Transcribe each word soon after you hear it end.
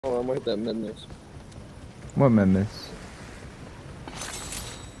Oh, I'm with that madness. What madness?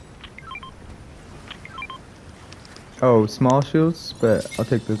 Oh, small shields, but I'll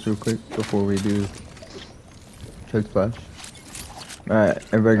take this real quick before we do Chug Splash. Alright,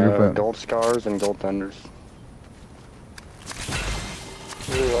 everybody group up. Gold Scars and Gold Thunders.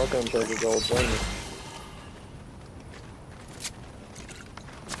 Ooh, I'll come take a gold thunder.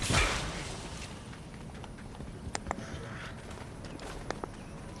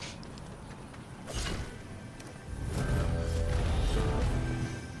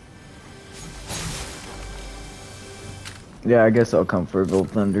 Yeah, I guess I'll come for a Gold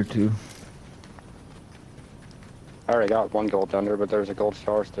Thunder too. I already got one Gold Thunder, but there's a Gold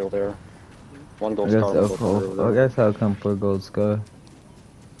Scar still there. One I Gold guess Scar, one Gold Thunder over I there. guess I'll come for a Gold Scar.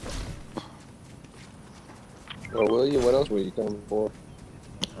 Oh, will you? What else will you come for?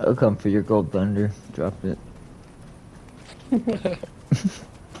 I'll come for your Gold Thunder. Drop it.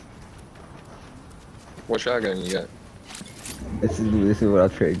 What shotgun you got? This is what I'll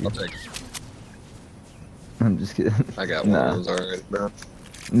trade you. I'll take it. I'm just kidding. I got one of those already, bro.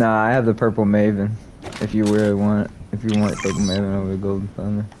 Nah, I have the purple Maven. If you really want it. If you want purple Maven over the Golden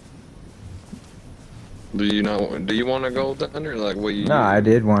Thunder. Do you not? Do you want a gold thunder? Like what you? No, I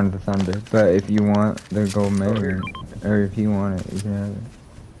did want the Thunder, but if you want the Gold Maven, Oh, or if you want it, you can have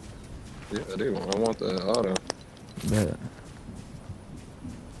it. yeah, I do. I want the auto. But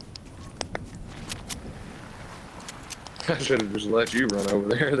I should have just let you run over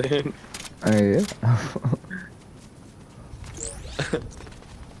there then. oh yeah.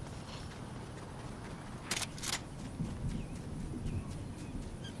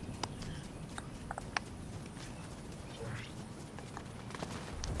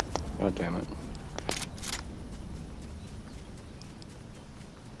 God damn it.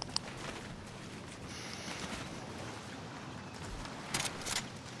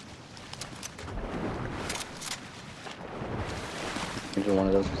 Either one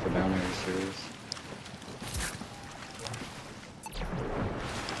of those was the bounty series.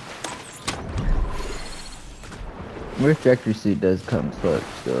 Refractory suit does come clutch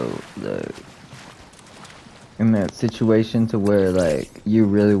though, like in that situation to where like you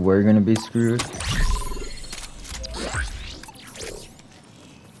really were gonna be screwed.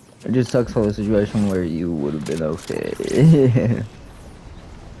 It just sucks for a situation where you would have been okay.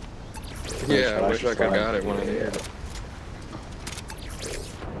 Yeah, I wish I could have got it when I needed it.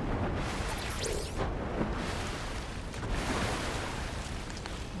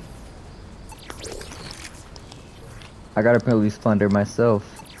 I gotta at least plunder myself.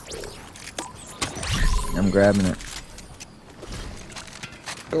 I'm grabbing it.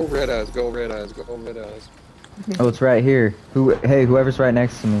 Go red eyes, go red eyes, go red eyes. Oh, it's right here. Hey, whoever's right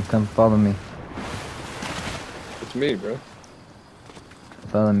next to me, come follow me. It's me, bro.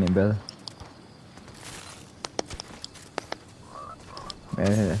 Follow me, brother. Right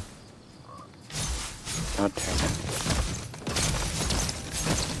here. God damn it.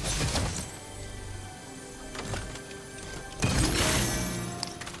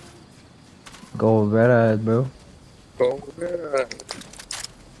 Gold red eyes, bro. Go red eyes.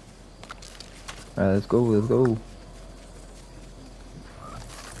 Alright, let's go, let's go.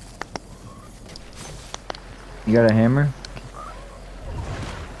 You got a hammer?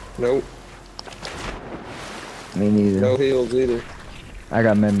 Nope. Me neither. No heals either. I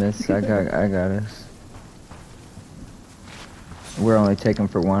got Memphis. I got us. We're only taking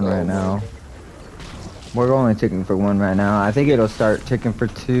for one right now. We're only taking for one right now. I think it'll start ticking for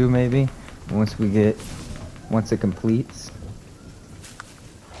two maybe once it completes.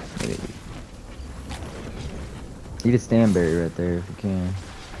 Eat a Stanberry right there if you can.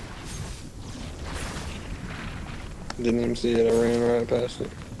 Didn't even see it. I ran right past it.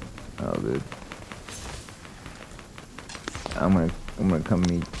 Oh, good. I'm gonna come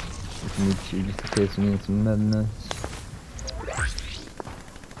meet you just in case we need some madness.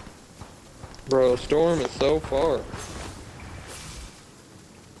 Bro, storm is so far.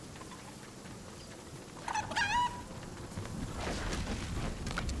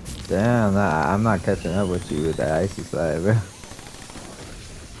 Damn, I'm not catching up with you with that icy slide, bro.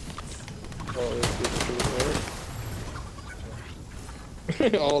 Oh, this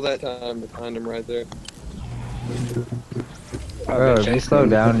is all that time to find him right there. Bro, if you slow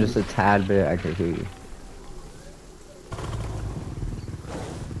down just a tad bit, I could hear you.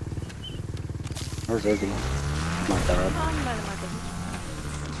 Where's Izzy? Oh my god.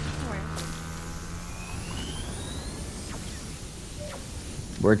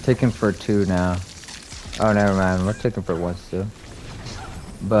 We're ticking for two now. Oh, never mind. We're ticking for one still.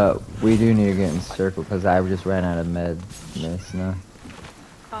 But we do need to get in circle because I just ran out of meds now.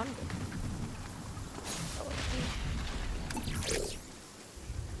 I'm good.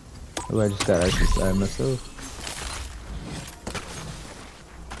 Oh, I just got exercise myself.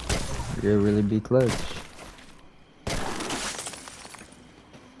 You'll really be clutch.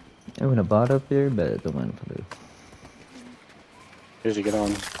 Having a bot up here, but the one for this. Here's you get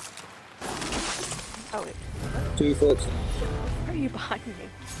on. Oh wait, 2 flips. where are you behind me?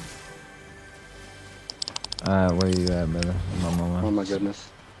 Where you at, brother? I'm on my Oh way. my goodness.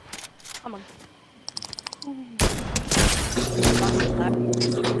 I'm on.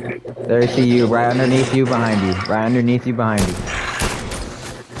 There, I see you, right underneath you, behind you. Right underneath you, behind you.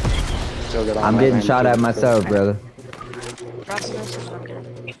 Still get on. I'm I getting ran shot to at it, myself, brother. Dropping this is what I'm getting. Do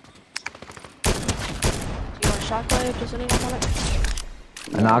you want a shockwave? Does anyone want it?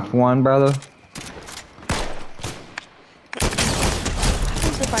 I knocked one, brother. Let's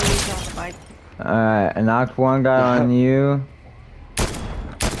see if I use you on the bike. Alright, I knocked one guy on you.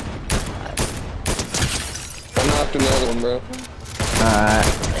 I knocked another one, bro. Alright,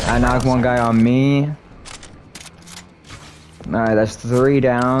 I knocked one guy on me. Alright, that's 3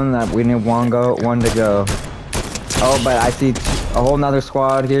 down. We need one to go. Oh, but I see a whole nother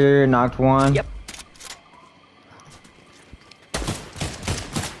squad here. Knocked one. Yep.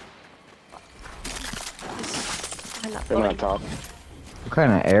 I'm not They're on loading. top. What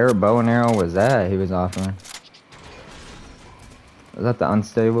kind of bow and arrow was that he was offering? Was that the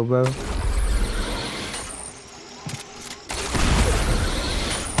unstable bow?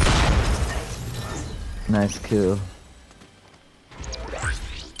 Nice kill.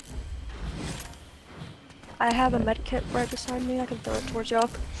 I have a med kit right beside me. I can throw it towards y'all.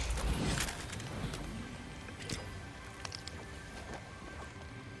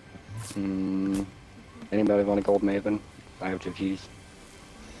 Anybody want a gold maven? I have 2 keys.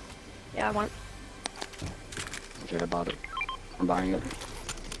 Yeah, I want it. Okay, I bought it. I'm buying it.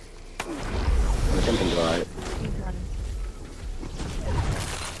 I'm attempting to buy it.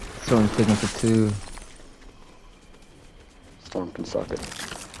 Someone's picking for 2. Storm can suck it.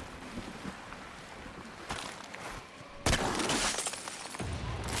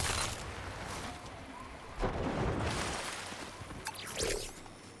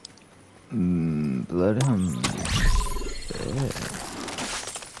 Blood him. Yeah.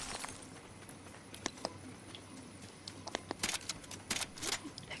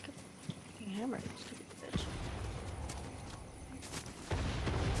 Pick up the hammer, stupid bitch.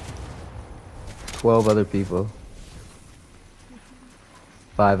 12 other people.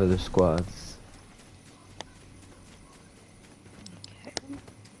 5 other squads. Okay.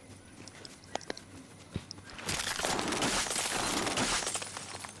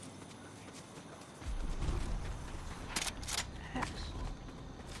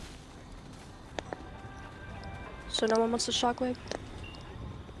 So no one wants the shockwave?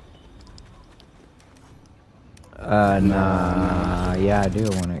 Nah. Yeah, I do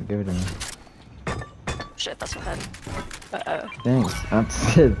want it. Give it to me. Shit, that's my head. Uh-oh. Thanks.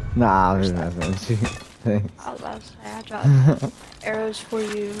 That's it. Nah, there's nothing. Thanks. I was about to say, I dropped arrows for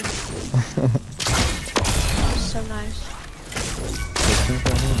you. That was so nice.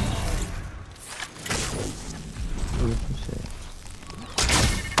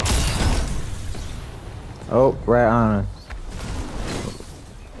 Oh, right on us.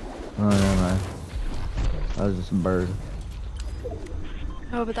 Oh, never mind. That was just a bird.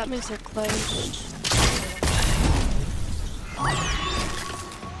 Oh, but that means they're closed.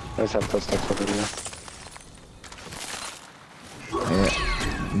 I just have footsteps over here. Yeah.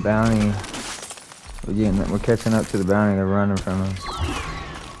 Bounty. We're catching up to the bounty. They're running from us.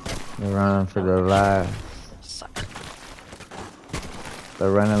 They're running for their lives. Suck.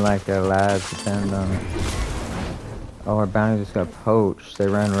 They're running like their lives depend on it. Oh, our bounty just got poached. They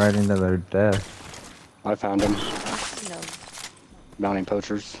ran right into their death. I found them. No. Bounty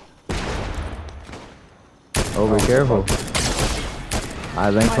poachers. Oh, be careful. I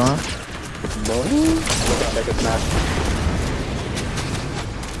link one. Take a smash.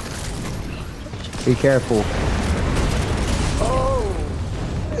 Be careful. Oh!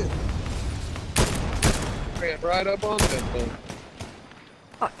 Ran right up on that thing.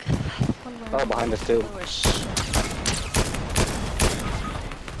 Fuck. Oh, behind us too. Oh, shit.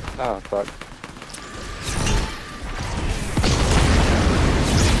 Oh, fuck.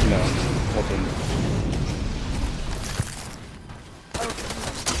 No. Nothing.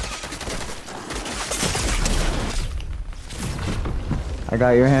 I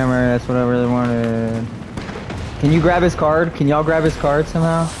got your hammer. That's what I really wanted. Can you grab his card? Can y'all grab his card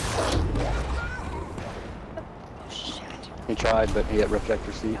somehow? Oh, shit. He tried, but he had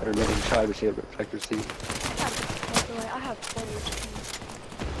reflector seat. Or maybe he tried, but he had reflector seat. I have 20 HP.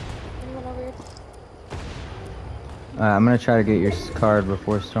 I'm gonna try to get your card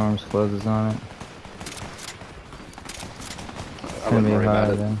before Storms closes on it. It's I gonna wouldn't be worry about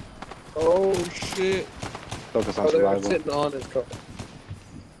hard it. then. Oh shit. Focus on Oh, they're survival. sitting on his car.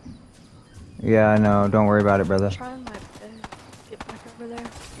 Yeah, I know. Don't worry about it, brother. Trying my best to get back over there.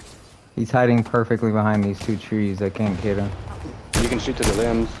 He's hiding perfectly behind these two trees. I can't get him. You can shoot to the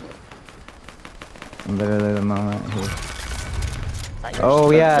limbs. Literally the moment. Here. Thought you were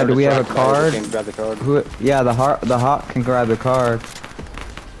Oh yeah, They're do we have a distracted. card? Can't grab the card. Who? Yeah, the hawk can grab the card.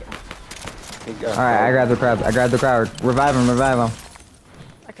 He got All right, I grabbed the crowd. I grabbed the crowd. Revive him. Revive him.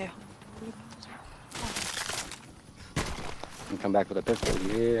 Okay. and come back with a pistol.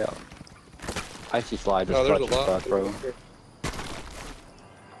 Yeah. Icy slide just No, there's a clutch lot. stuff, bro.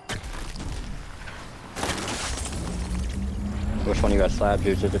 Which one you got slap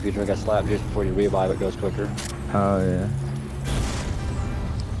juice? If you drink a slap juice before you revive, it goes quicker. Oh yeah.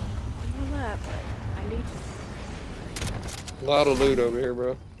 I know that, but I need A lot of loot over here,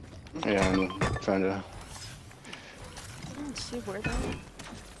 bro. Yeah, I'm trying to. I don't see where that.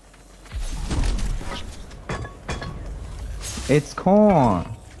 It's corn.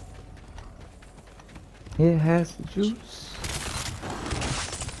 It has the juice.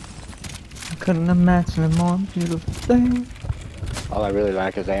 I couldn't imagine a more beautiful thing. All I really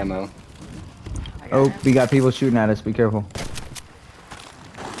lack is ammo. I got Oh, it. we got people shooting at us. Be careful.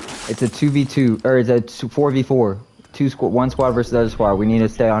 It's a 2v2, or it's a 4v4. One squad versus the other squad. We need to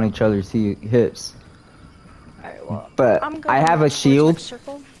stay on each other's hips. Alright, well, But I'm I going have a towards shield, next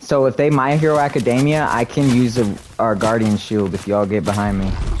circle. so if they My Hero Academia, I can use our Guardian shield if y'all get behind me.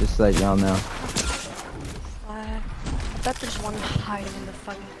 Just to let y'all know. I bet there's one hiding in the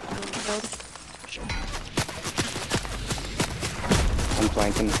fucking field. Sure. I'm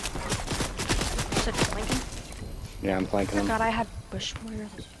flanking. You said flanking? Yeah, I'm flanking Oh them. god, I had bush warriors.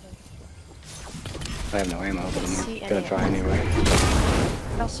 I have no ammo, but See I'm gonna any try ammo. anyway.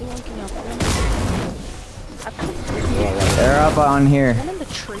 I'll see one. Can you help me? I've got They're up on here. one in the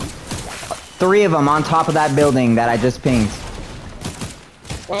tree. 3 of them on top of that building that I just pinged.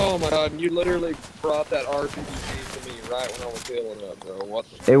 Oh my god, you literally brought that RPG to me right when I was healing up, bro. What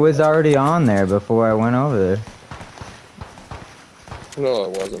the It was already on there before I went over there. No,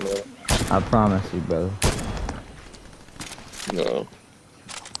 it wasn't, bro. I promise you, brother. No.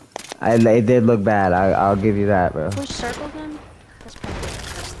 It did look bad. I'll give you that, bro. Who circled him? That's probably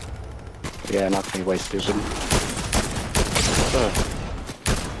Yeah, not to be way stupid. Ugh.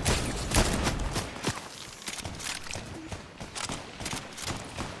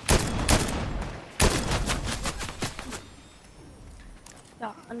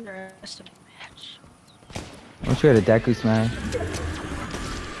 not underestimate match. I wish we had a Deku smash.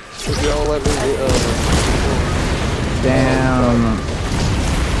 If y'all let me get, Damn.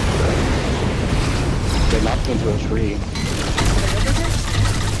 They knocked me into a tree.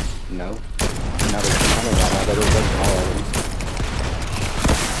 No. Now they're coming right now. They're breaking all of them.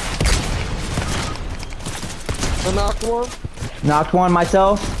 I knocked one. Knocked one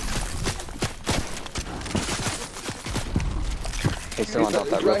myself. He's still on top of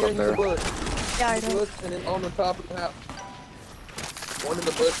that He's roof right up in the there. bush. Yeah, I In the know. bush and then on the top of the house. One in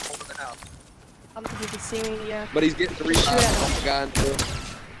the bush, one in the house. I don't think he can see me, yeah. But he's getting 3 Shoot at shots him. on the guy in the bush.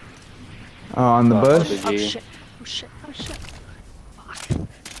 Oh, on the Oh, bush. did Oh you? shit. Oh shit. Oh shit. Fuck.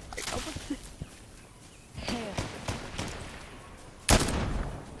 Hell.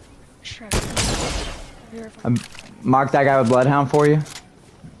 Shrek. You're fucking- Mark that guy with Bloodhound for you.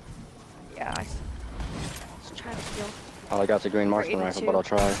 Yeah, I was trying to kill. All I got's a green marksman rifle, 82. but I'll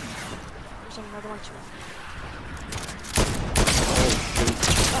try. There's another one too.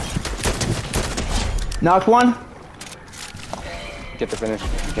 Knocked one. Get the finish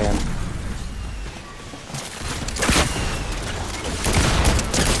if you can.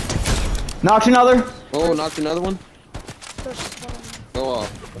 Knocked another. Oh, knocked another one. There's one. Go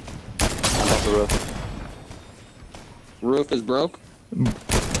off. On top of the roof. Roof is broke.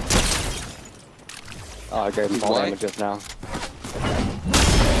 Oh, I gave him He's all white. damage just now.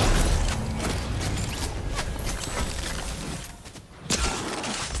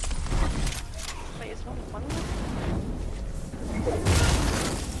 Wait, is one?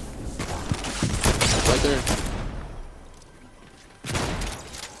 Right there.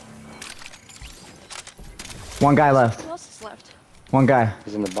 One guy left. Who else is left? One guy.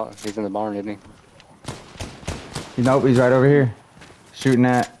 He's in the barn, isn't he? Nope, he's right over here. Shooting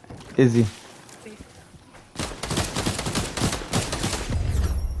at Izzy.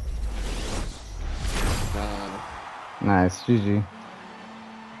 Nice, GG.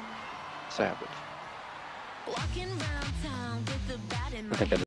 Savage. Walking around town with the bad in I my think I